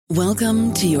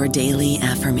Welcome to your daily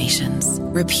affirmations.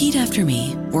 Repeat after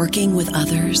me. Working with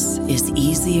others is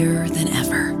easier than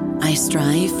ever. I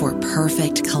strive for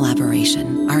perfect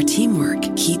collaboration. Our teamwork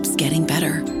keeps getting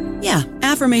better. Yeah,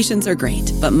 affirmations are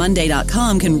great, but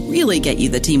Monday.com can really get you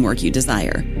the teamwork you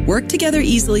desire. Work together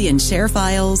easily and share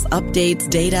files, updates,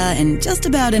 data, and just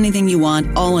about anything you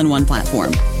want all in one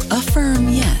platform. Affirm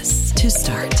yes to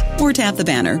start, or tap the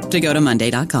banner to go to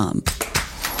Monday.com.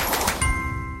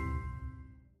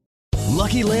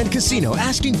 Lucky Land Casino,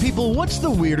 asking people, what's the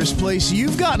weirdest place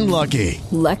you've gotten lucky?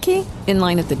 Lucky? In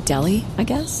line at the deli, I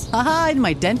guess? Aha, in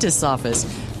my dentist's office.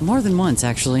 More than once,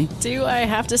 actually. Do I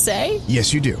have to say?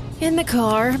 Yes, you do. In the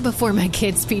car before my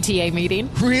kids' PTA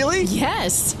meeting. Really?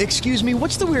 Yes. Excuse me,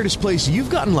 what's the weirdest place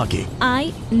you've gotten lucky?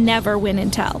 I never win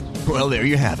and tell. Well, there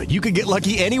you have it. You can get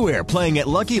lucky anywhere, playing at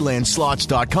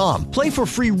LuckyLandSlots.com. Play for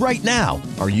free right now.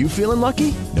 Are you feeling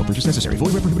lucky? No purchase necessary.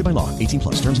 Void where prohibited by law. 18+.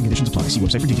 Terms and conditions apply. See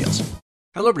website for details.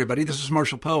 Hello, everybody. This is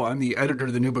Marshall Poe. I'm the editor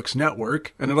of the New Books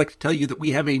Network, and I'd like to tell you that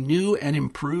we have a new and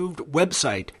improved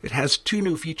website. It has 2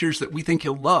 new features that we think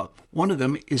you'll love. One of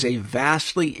them is a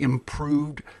vastly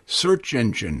improved search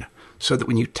engine, so that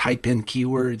when you type in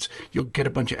keywords, you'll get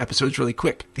a bunch of episodes really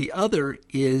quick. The other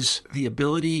is the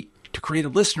ability to create a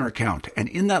listener account. And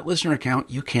in that listener account,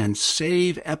 you can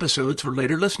save episodes for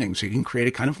later listening. So you can create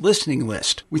a kind of listening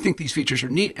list. We think these features are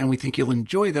neat, and we think you'll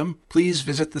enjoy them. Please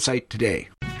visit the site today.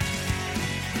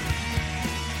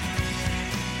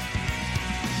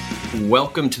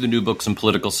 Welcome to the New Books in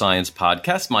Political Science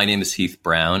podcast. My name is Heath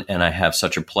Brown, and I have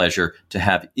such a pleasure to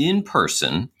have in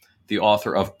person the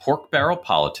author of Pork Barrel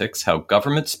Politics: How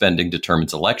Government Spending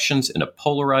Determines Elections in a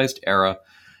Polarized Era.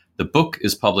 The book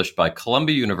is published by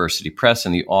Columbia University Press,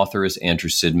 and the author is Andrew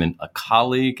Sidman, a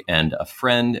colleague and a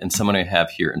friend, and someone I have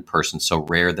here in person. So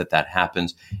rare that that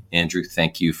happens. Andrew,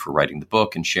 thank you for writing the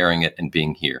book and sharing it and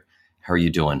being here. How are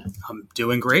you doing? I'm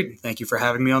doing great. Thank you for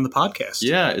having me on the podcast.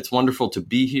 Yeah, it's wonderful to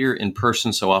be here in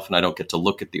person. So often I don't get to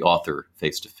look at the author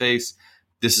face to face.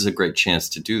 This is a great chance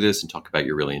to do this and talk about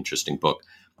your really interesting book.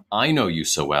 I know you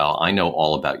so well. I know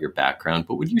all about your background,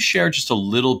 but would you share just a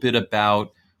little bit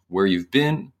about where you've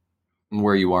been and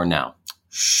where you are now?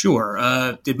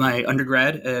 Sure. Did my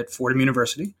undergrad at Fordham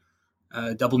University,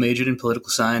 double majored in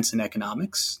political science and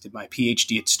economics, did my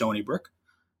PhD at Stony Brook,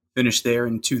 finished there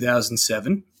in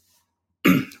 2007.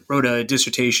 Wrote a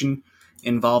dissertation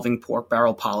involving pork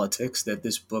barrel politics that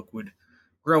this book would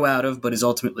grow out of, but is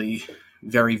ultimately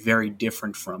very, very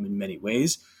different from in many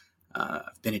ways.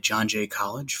 I've been at John Jay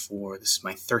College for, this is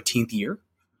my 13th year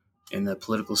in the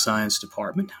political science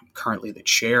department. I'm currently the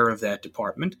chair of that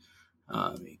department,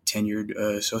 a tenured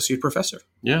associate professor.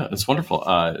 Yeah, it's wonderful.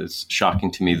 It's shocking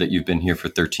to me that you've been here for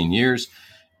 13 years.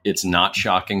 It's not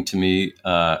shocking to me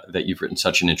that you've written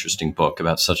such an interesting book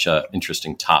about such an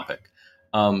interesting topic.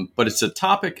 But it's a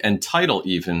topic and title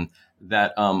even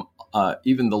that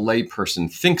even the layperson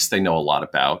thinks they know a lot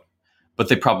about, but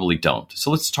they probably don't.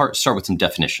 So let's start with some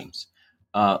definitions,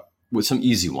 with some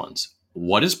easy ones.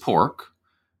 What is pork?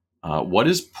 What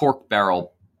is pork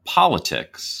barrel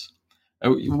politics?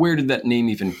 Where did that name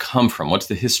even come from? What's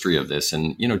the history of this?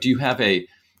 And, do you have a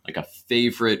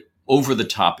favorite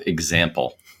over-the-top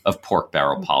example of pork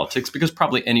barrel politics? Because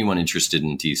probably anyone interested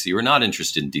in DC or not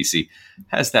interested in DC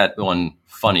has that one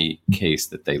funny case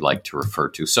that they like to refer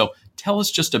to. So tell us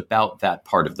just about that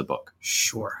part of the book.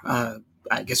 Sure.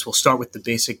 I guess we'll start with the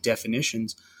basic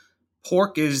definitions.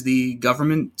 Pork is the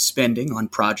government spending on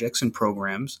projects and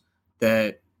programs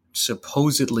that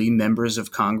supposedly members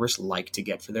of Congress like to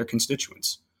get for their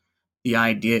constituents. The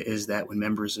idea is that when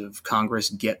members of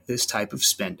Congress get this type of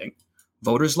spending,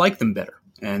 voters like them better,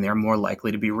 and they're more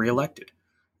likely to be reelected.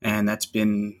 And that's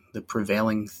been the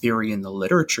prevailing theory in the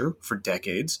literature for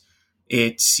decades.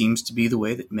 It seems to be the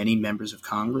way that many members of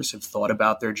Congress have thought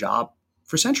about their job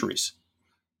for centuries.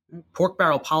 Pork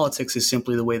barrel politics is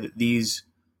simply the way that these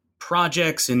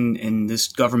projects and this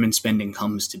government spending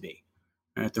comes to be.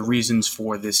 The reasons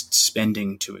for this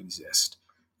spending to exist.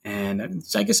 And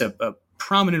I guess a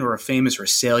prominent or a famous or a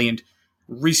salient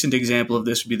recent example of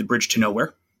this would be the Bridge to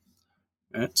Nowhere.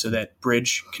 So that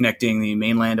bridge connecting the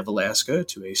mainland of Alaska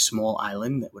to a small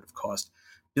island that would have cost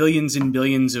billions and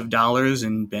billions of dollars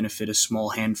and benefit a small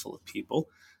handful of people.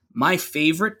 My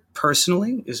favorite,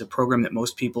 personally, is a program that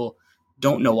most people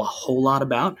don't know a whole lot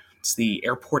about. It's the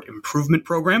Airport Improvement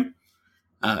Program.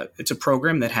 It's a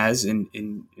program that has a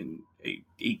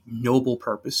noble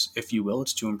purpose, if you will.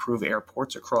 It's to improve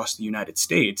airports across the United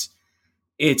States.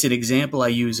 It's an example I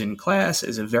use in class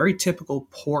as a very typical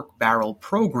pork barrel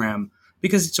program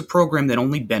because it's a program that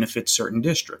only benefits certain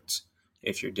districts.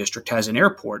 If your district has an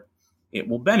airport, it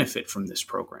will benefit from this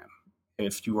program.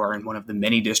 If you are in one of the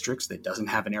many districts that doesn't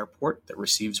have an airport that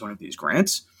receives one of these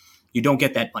grants, you don't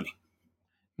get that money.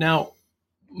 Now,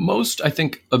 most, I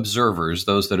think, observers,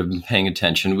 those that have been paying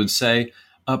attention, would say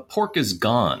pork is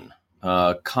gone.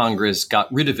 Congress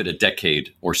got rid of it a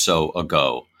decade or so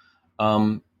ago.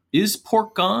 Is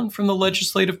pork gone from the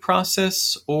legislative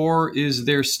process, or is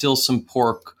there still some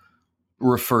pork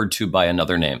referred to by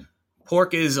another name?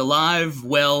 Pork is alive,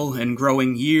 well, and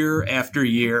growing year after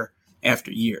year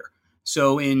after year.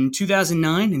 So in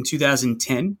 2009 and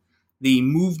 2010, the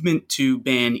movement to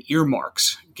ban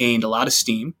earmarks gained a lot of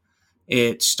steam.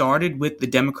 It started with the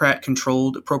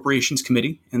Democrat-controlled Appropriations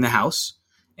Committee in the House,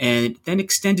 and it then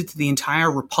extended to the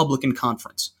entire Republican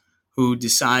conference, who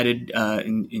decided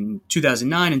in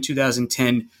 2009 and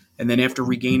 2010, and then after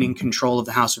regaining control of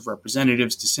the House of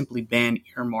Representatives, to simply ban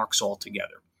earmarks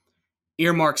altogether.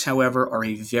 Earmarks, however, are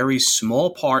a very small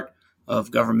part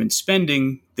of government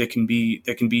spending that can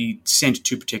be sent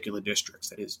to particular districts,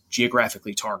 that is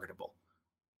geographically targetable.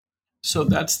 So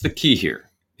that's the key here,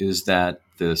 is that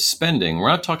the spending, we're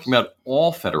not talking about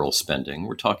all federal spending,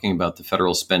 we're talking about the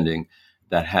federal spending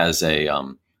that has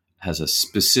a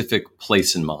specific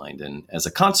place in mind. And as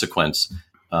a consequence,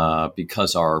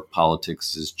 because our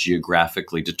politics is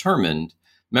geographically determined,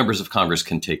 members of Congress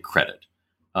can take credit.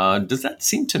 Does that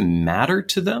seem to matter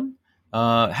to them?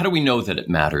 How do we know that it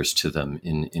matters to them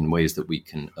in ways that we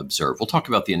can observe? We'll talk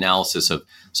about the analysis of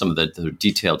some of the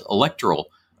detailed electoral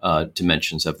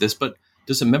dimensions of this, but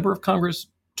does a member of Congress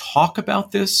talk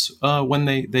about this when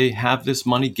they have this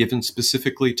money given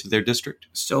specifically to their district?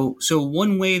 So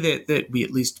one way that we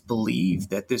at least believe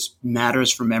that this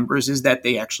matters for members is that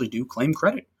they actually do claim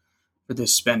credit for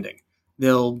this spending.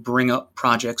 They'll bring up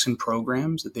projects and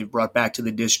programs that they've brought back to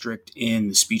the district in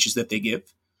the speeches that they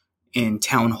give, in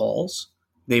town halls.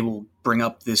 They will bring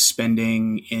up this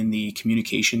spending in the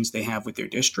communications they have with their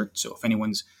district. So if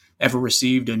anyone's ever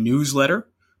received a newsletter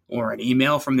or an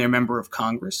email from their member of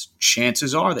Congress,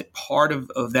 chances are that part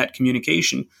of that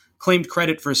communication claimed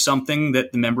credit for something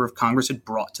that the member of Congress had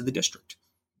brought to the district.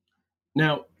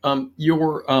 Now,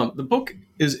 the book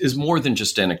is more than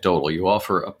just anecdotal. You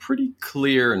offer a pretty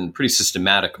clear and pretty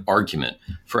systematic argument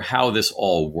for how this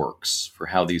all works, for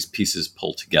how these pieces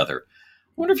pull together.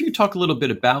 I wonder if you talk a little bit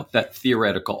about that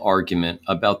theoretical argument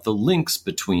about the links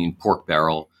between pork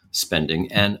barrel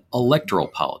spending and electoral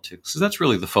politics, because that's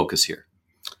really the focus here.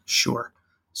 Sure.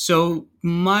 So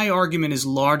my argument is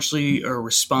largely a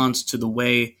response to the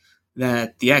way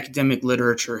that the academic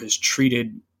literature has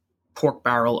treated pork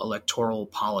barrel electoral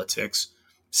politics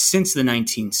since the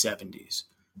 1970s.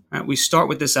 Right? We start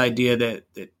with this idea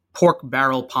that pork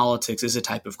barrel politics is a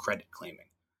type of credit claiming.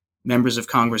 Members of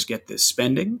Congress get this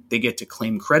spending, they get to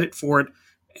claim credit for it,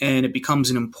 and it becomes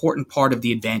an important part of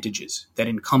the advantages that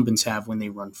incumbents have when they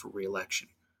run for re-election.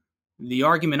 The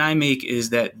argument I make is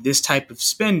that this type of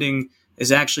spending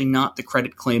is actually not the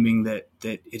credit claiming that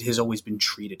it has always been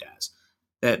treated as.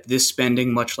 That this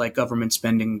spending, much like government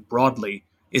spending broadly,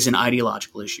 is an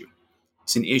ideological issue.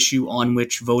 It's an issue on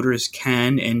which voters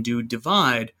can and do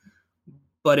divide,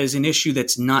 but is an issue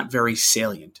that's not very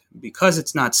salient. Because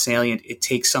it's not salient, it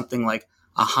takes something like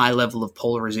a high level of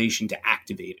polarization to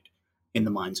activate it in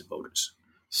the minds of voters.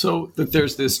 So that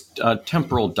there's this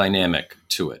temporal dynamic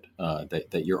to it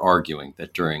that you're arguing,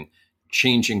 that during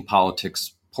changing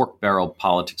politics, pork barrel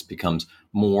politics becomes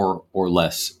more or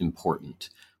less important.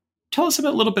 Tell us a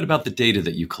little bit about the data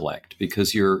that you collect,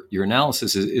 because your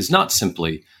analysis is not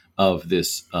simply of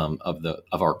this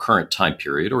of our current time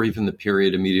period, or even the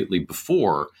period immediately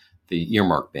before the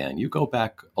earmark ban. You go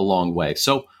back a long way.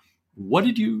 So what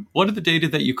are the data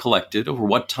that you collected over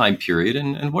what time period,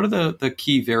 and what are the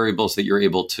key variables that you're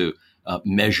able to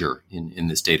measure in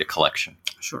this data collection?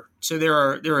 Sure. So there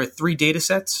are three data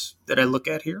sets that I look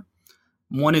at here.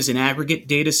 One is an aggregate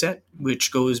data set,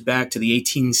 which goes back to the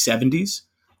 1870s.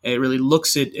 It really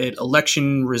looks at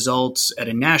election results at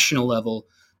a national level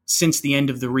since the end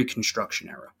of the Reconstruction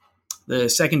era. The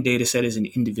second data set is an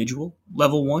individual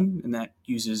level one, and that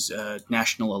uses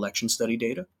national election study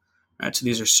data. So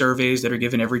these are surveys that are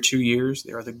given every 2 years.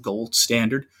 They are the gold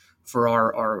standard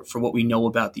for for what we know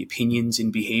about the opinions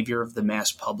and behavior of the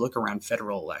mass public around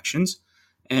federal elections.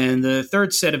 And the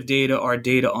third set of data are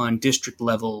data on district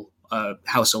level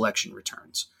House election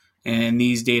returns. And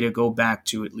these data go back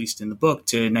to, at least in the book,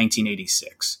 to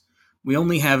 1986. We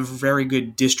only have very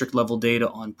good district level data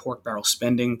on pork barrel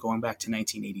spending going back to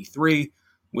 1983,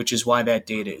 which is why that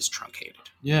data is truncated.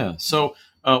 Yeah. So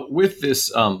with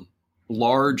this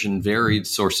large and varied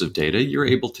source of data, you're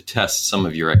able to test some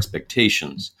of your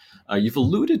expectations. You've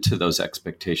alluded to those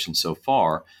expectations so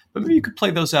far, but maybe you could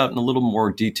play those out in a little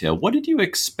more detail. What did you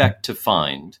expect to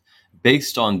find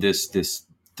based on this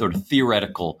sort of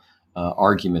theoretical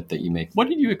argument that you make, what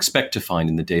did you expect to find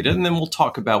in the data? And then we'll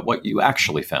talk about what you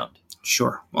actually found.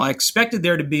 Sure. Well, I expected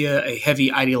there to be a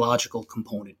heavy ideological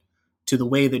component to the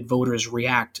way that voters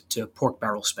react to pork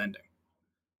barrel spending.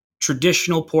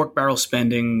 Traditional pork barrel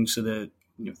spending, so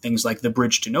things like the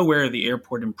Bridge to Nowhere, the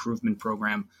Airport Improvement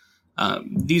Program,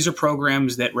 these are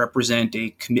programs that represent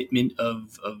a commitment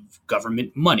of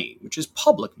government money, which is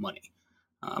public money.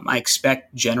 I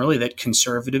expect generally that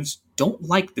conservatives don't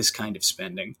like this kind of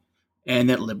spending and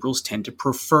that liberals tend to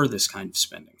prefer this kind of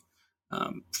spending.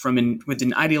 With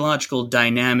an ideological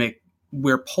dynamic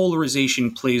where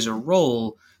polarization plays a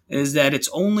role is that it's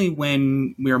only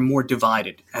when we are more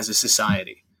divided as a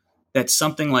society that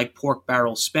something like pork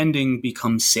barrel spending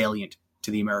becomes salient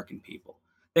to the American people.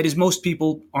 That is, most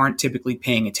people aren't typically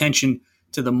paying attention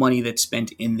to the money that's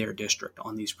spent in their district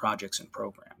on these projects and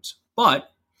programs.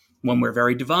 But when we're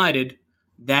very divided,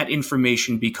 that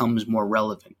information becomes more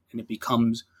relevant and it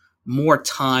becomes more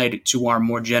tied to our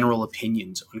more general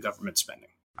opinions on government spending.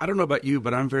 I don't know about you,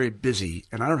 but I'm very busy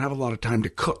and I don't have a lot of time to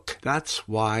cook. That's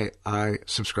why I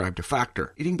subscribe to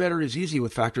Factor. Eating better is easy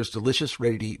with Factor's delicious,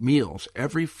 ready-to-eat meals.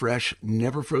 Every fresh,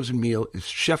 never frozen meal is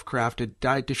chef-crafted,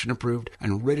 dietitian approved,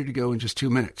 and ready to go in just 2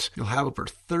 minutes. You'll have over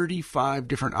 35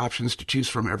 different options to choose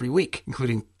from every week,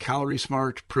 including Calorie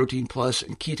Smart, Protein Plus,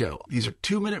 and Keto. These are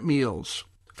 2-minute meals.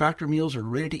 Factor meals are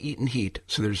ready to eat and heat,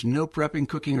 so there's no prepping,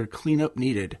 cooking, or cleanup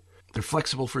needed. They're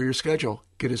flexible for your schedule.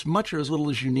 Get as much or as little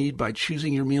as you need by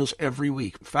choosing your meals every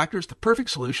week. Factor is the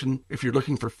perfect solution if you're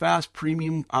looking for fast,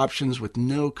 premium options with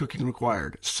no cooking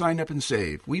required. Sign up and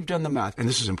save. We've done the math, and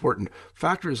this is important.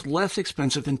 Factor is less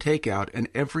expensive than takeout, and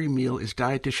every meal is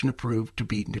dietitian approved to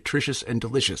be nutritious and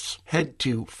delicious. Head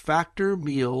to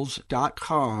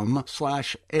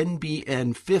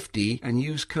factormeals.com/NBN50 and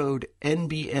use code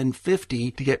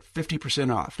NBN50 to get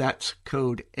 50% off. That's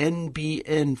code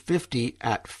NBN50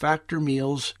 at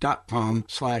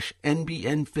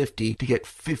factormeals.com/NBN50 to get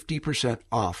 50%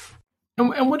 off.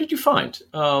 And what did you find?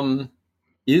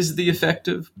 Is the effect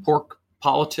of pork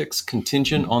politics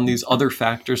contingent on these other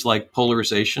factors like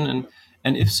polarization?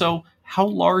 And if so, how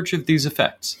large are these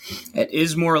effects? It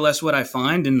is more or less what I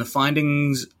find, and the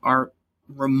findings are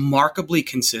remarkably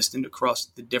consistent across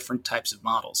the different types of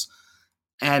models.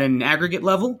 At an aggregate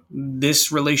level,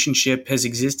 this relationship has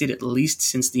existed at least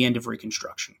since the end of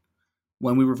Reconstruction,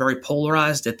 when we were very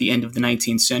polarized at the end of the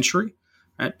 19th century.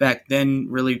 Right? Back then,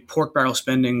 really, pork barrel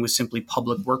spending was simply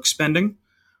public works spending.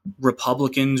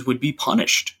 Republicans would be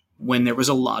punished. When there was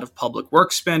a lot of public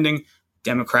works spending,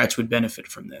 Democrats would benefit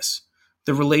from this.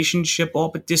 The relationship all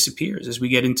but disappears as we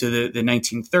get into the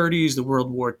 1930s, the World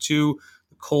War II,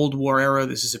 the Cold War era.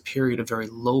 This is a period of very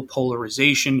low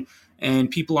polarization,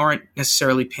 and people aren't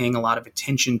necessarily paying a lot of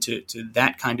attention to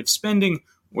that kind of spending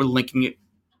or linking it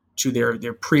to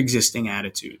their pre-existing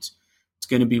attitudes. It's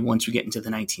going to be once we get into the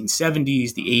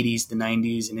 1970s, the 80s, the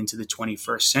 90s, and into the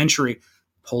 21st century,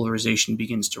 polarization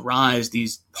begins to rise.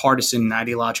 These partisan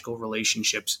ideological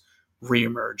relationships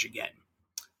reemerge again.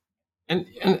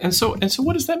 And so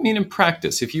what does that mean in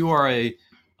practice? If you are a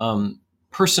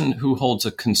person who holds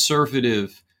a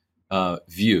conservative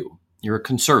view, you're a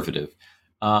conservative,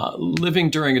 living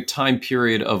during a time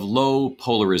period of low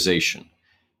polarization,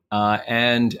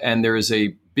 and there is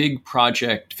a big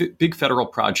federal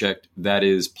project that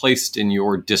is placed in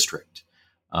your district,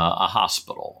 a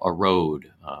hospital, a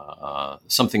road,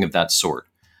 something of that sort.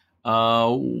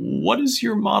 What does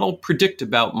your model predict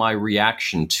about my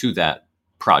reaction to that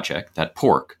project, that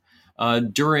pork,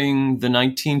 during the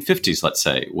 1950s, let's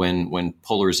say, when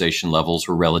polarization levels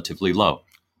were relatively low?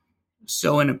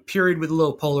 So in a period with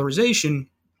low polarization,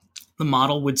 the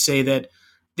model would say that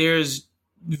there's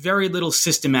very little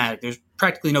there's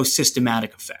practically no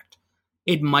systematic effect.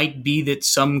 It might be that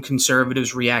some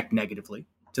conservatives react negatively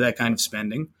to that kind of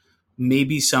spending.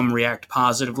 Maybe some react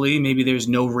positively. Maybe there's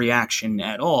no reaction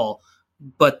at all,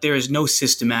 but there is no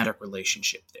systematic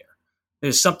relationship there.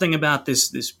 There's something about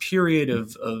this period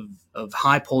of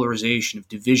high polarization, of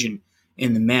division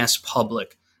in the mass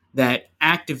public that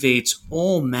activates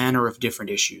all manner of different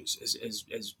issues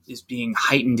as being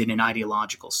heightened in an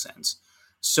ideological sense.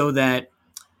 So that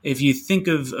if you think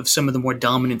of some of the more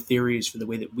dominant theories for the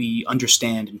way that we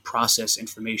understand and process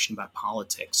information about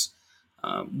politics,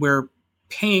 we're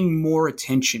paying more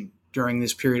attention during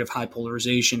this period of high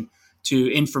polarization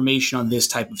to information on this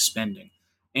type of spending.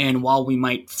 And while we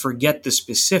might forget the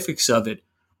specifics of it,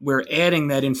 we're adding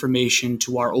that information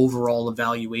to our overall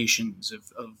evaluations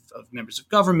of members of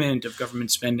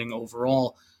government spending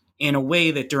overall, in a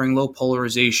way that during low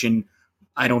polarization,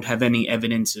 I don't have any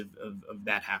evidence of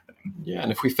that happening. Yeah,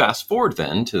 and if we fast forward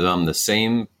then to the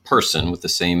same person with the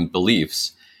same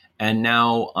beliefs, and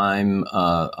now I'm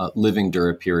living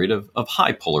during a period of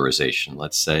high polarization,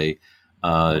 let's say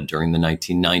during the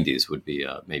 1990s would be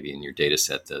maybe in your data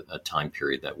set a time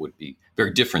period that would be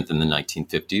very different than the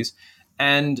 1950s.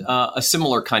 And a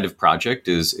similar kind of project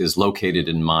is located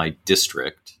in my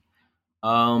district.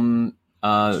 With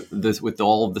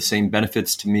all of the same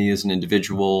benefits to me as an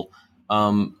individual,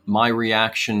 my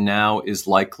reaction now is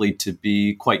likely to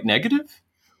be quite negative.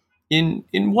 In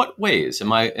what ways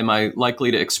am I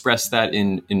likely to express that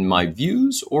in my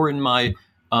views or in my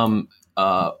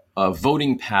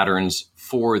voting patterns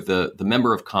for the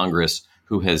member of Congress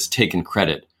who has taken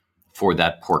credit for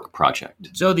that pork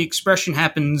project? So the expression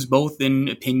happens both in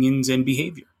opinions and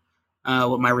behavior.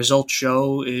 What my results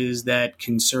show is that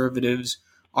conservatives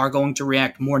are going to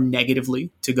react more negatively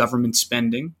to government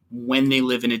spending when they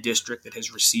live in a district that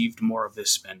has received more of this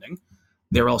spending.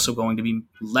 They're also going to be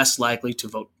less likely to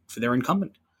vote for their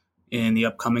incumbent in the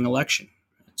upcoming election.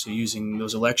 So using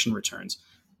those election returns,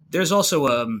 there's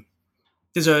also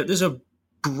there's a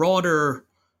broader,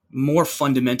 more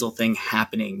fundamental thing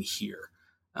happening here.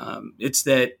 It's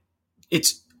that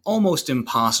it's almost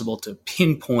impossible to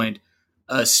pinpoint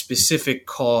a specific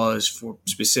cause for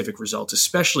specific results,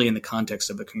 especially in the context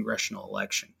of a congressional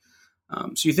election.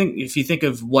 So if you think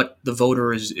of what the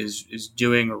voter is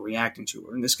doing or reacting to,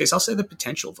 or in this case, I'll say the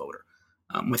potential voter,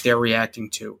 what they're reacting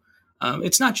to,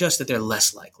 it's not just that they're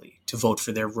less likely to vote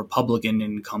for their Republican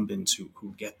incumbents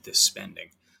who get this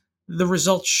spending. The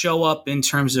results show up in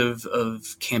terms of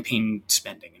campaign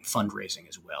spending and fundraising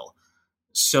as well.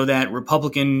 So that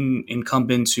Republican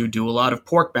incumbents who do a lot of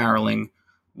pork barreling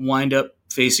wind up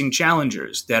facing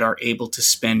challengers that are able to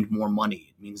spend more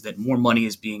money. It means that more money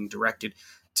is being directed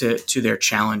to their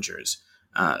challengers.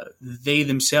 They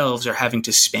themselves are having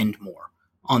to spend more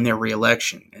on their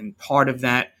reelection. And part of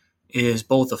that is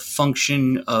both a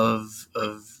function of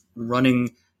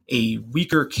running a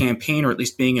weaker campaign, or at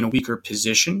least being in a weaker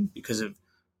position because of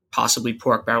possibly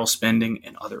pork barrel spending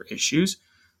and other issues.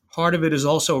 Part of it is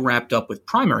also wrapped up with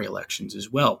primary elections as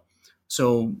well.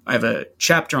 So I have a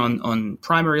chapter on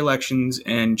primary elections,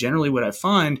 and generally what I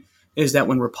find is that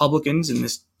when Republicans in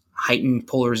this heightened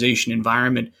polarization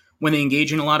environment, when they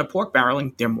engage in a lot of pork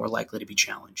barreling, they're more likely to be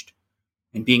challenged.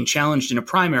 And being challenged in a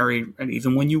primary, and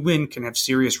even when you win, can have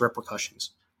serious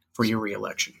repercussions for your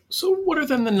reelection. So what are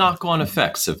then the knock-on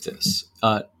effects of this?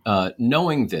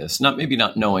 Knowing this, maybe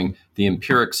not knowing the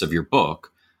empirics of your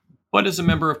book, but as a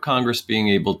member of Congress being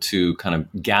able to kind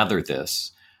of gather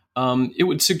this, it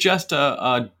would suggest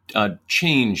a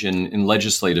change in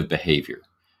legislative behavior.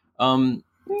 Even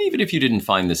if you didn't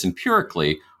find this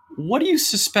empirically, what do you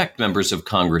suspect members of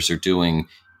Congress are doing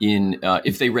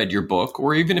if they read your book,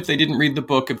 or even if they didn't read the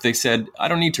book, if they said, I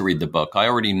don't need to read the book, I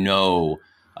already know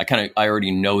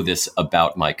this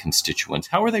about my constituents?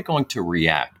 How are they going to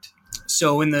react?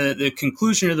 So in the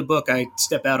conclusion of the book, I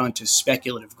step out onto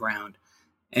speculative ground.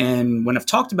 And when I've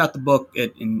talked about the book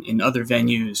in other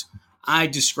venues, I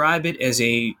describe it as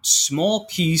a small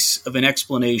piece of an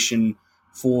explanation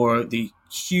for the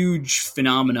huge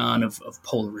phenomenon of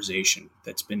polarization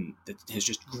that has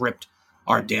just gripped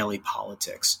our daily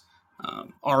politics.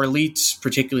 Our elites,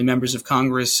 particularly members of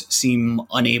Congress, seem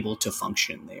unable to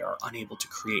function. They are unable to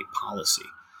create policy.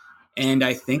 And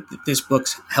I think that this book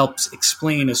helps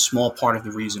explain a small part of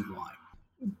the reason why.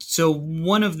 So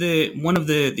one of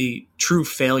the true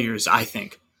failures, I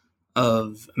think,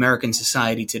 of American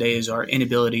society today is our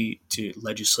inability to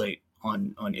legislate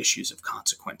on issues of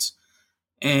consequence.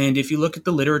 And if you look at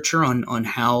the literature on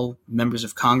how members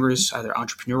of Congress, either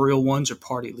entrepreneurial ones or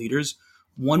party leaders,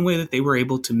 one way that they were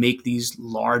able to make these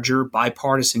larger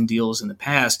bipartisan deals in the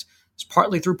past is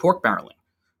partly through pork barreling,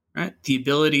 right? The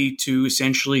ability to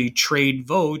essentially trade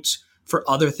votes for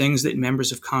other things that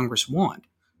members of Congress want.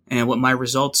 And what my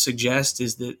results suggest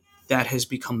is that has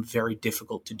become very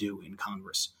difficult to do in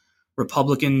Congress.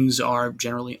 Republicans are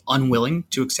generally unwilling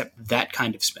to accept that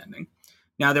kind of spending.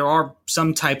 Now, there are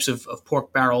some types of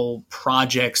pork barrel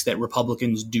projects that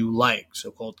Republicans do like,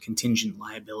 so-called contingent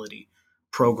liability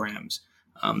programs.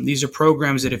 These are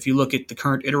programs that if you look at the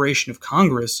current iteration of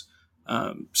Congress,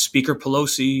 Speaker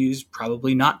Pelosi is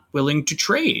probably not willing to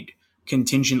trade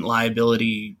contingent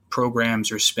liability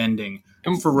programs or spending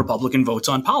for Republican votes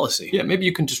on policy. Yeah, maybe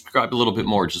you can describe a little bit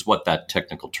more just what that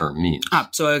technical term means.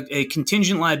 So a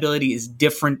contingent liability is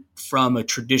different from a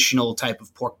traditional type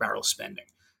of pork barrel spending.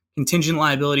 Contingent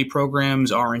liability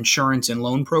programs are insurance and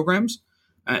loan programs.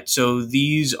 So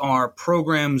these are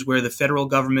programs where the federal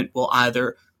government will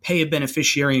either pay a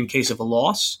beneficiary in case of a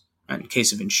loss, in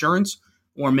case of insurance,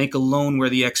 or make a loan where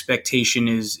the expectation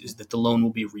is that the loan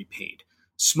will be repaid.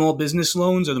 Small business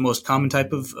loans are the most common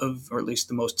type of, or at least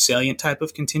the most salient type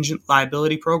of contingent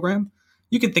liability program.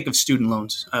 You can think of student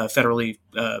loans, federally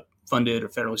funded or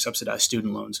federally subsidized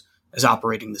student loans, as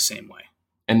operating the same way.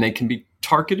 And they can be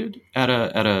targeted at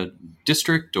a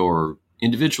district or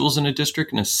individuals in a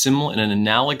district in an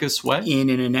analogous way? In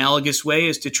an analogous way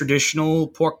as to traditional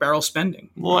pork barrel spending.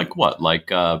 Like what?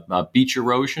 Like beach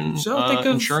erosion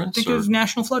insurance? Think of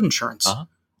national flood insurance. Uh-huh.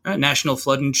 National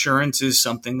flood insurance is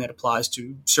something that applies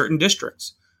to certain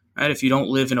districts. Right? If you don't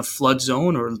live in a flood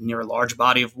zone or near a large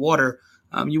body of water,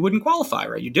 you wouldn't qualify,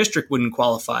 right? Your district wouldn't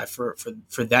qualify for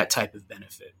that type of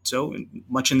benefit. So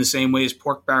much in the same way as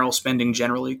pork barrel spending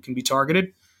generally can be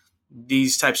targeted,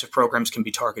 these types of programs can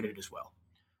be targeted as well.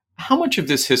 How much of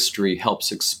this history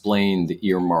helps explain the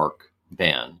earmark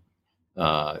ban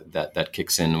that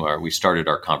kicks in where we started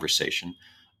our conversation?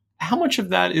 How much of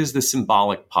that is the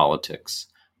symbolic politics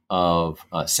of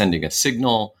sending a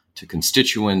signal to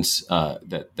constituents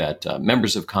that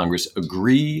members of Congress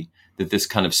agree that this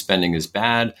kind of spending is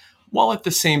bad, while at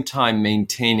the same time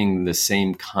maintaining the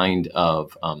same kind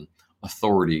of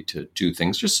authority to do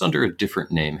things just under a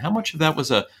different name? How much of that was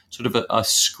a sort of a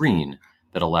screen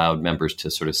that allowed members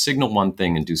to sort of signal one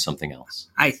thing and do something else?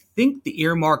 I think the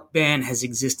earmark ban has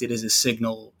existed as a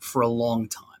signal for a long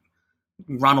time.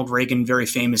 Ronald Reagan very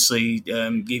famously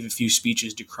gave a few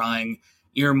speeches decrying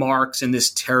earmarks and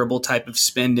this terrible type of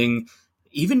spending.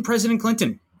 Even President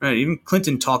Clinton, right? Even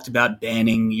Clinton talked about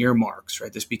banning earmarks,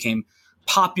 right? This became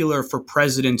popular for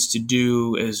presidents to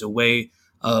do as a way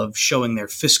of showing their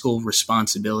fiscal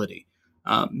responsibility.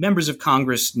 Members of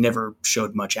Congress never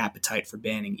showed much appetite for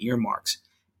banning earmarks.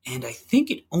 And I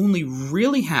think it only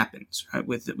really happens, right,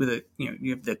 with you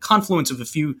have the confluence of a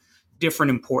few different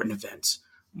important events.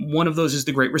 One of those is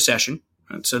the Great Recession.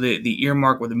 Right? So the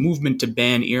earmark or the movement to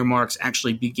ban earmarks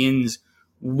actually begins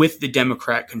with the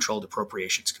Democrat-controlled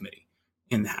Appropriations Committee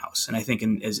in the House. And I think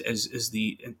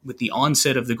with the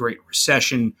onset of the Great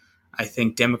Recession, I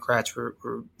think Democrats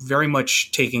were very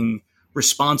much taking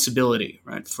responsibility,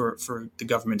 right, for the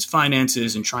government's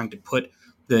finances and trying to put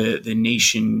the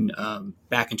nation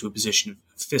back into a position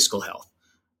of fiscal health.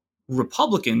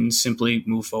 Republicans simply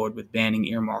move forward with banning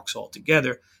earmarks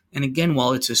altogether. And again,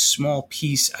 while it's a small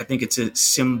piece, I think it's a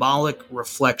symbolic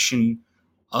reflection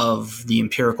of the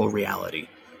empirical reality.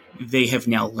 They have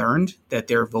now learned that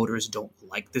their voters don't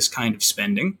like this kind of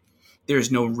spending.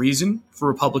 There's no reason for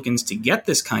Republicans to get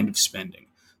this kind of spending,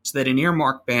 so that an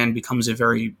earmark ban becomes a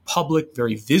very public,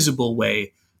 very visible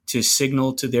way to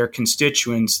signal to their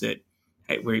constituents that,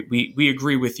 hey, we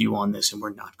agree with you on this and we're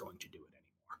not going to do it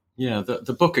anymore. Yeah,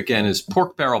 the book, again, is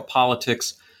Pork Barrel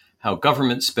Politics, How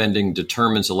Government Spending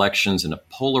Determines Elections in a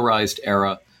Polarized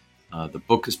Era. The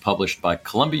book is published by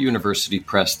Columbia University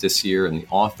Press this year, and the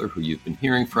author who you've been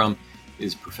hearing from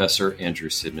is Professor Andrew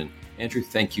Sidman. Andrew,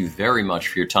 thank you very much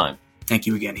for your time. Thank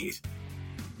you again, Heath.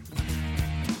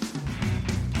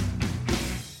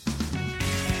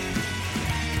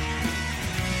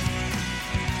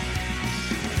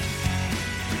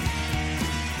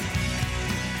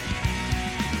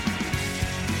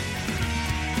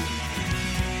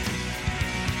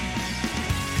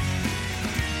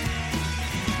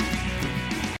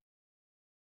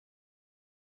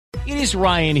 It is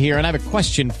Ryan here, and I have a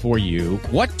question for you.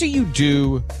 What do you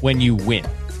do when you win?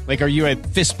 Like, are you a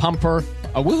fist pumper,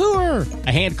 a woohooer,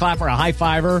 a hand clapper, a high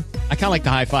fiver? I kind of like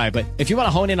the high five, but if you want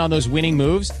to hone in on those winning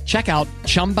moves, check out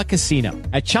Chumba Casino.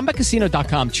 At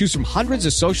ChumbaCasino.com, choose from hundreds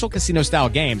of social casino-style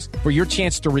games for your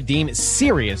chance to redeem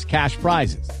serious cash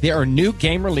prizes. There are new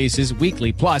game releases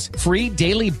weekly, plus free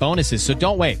daily bonuses. So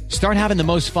don't wait. Start having the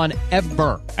most fun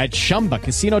ever at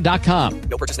ChumbaCasino.com.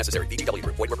 No purchase necessary. VGW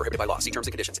Group. Void where prohibited by law. See terms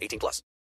and conditions. 18+.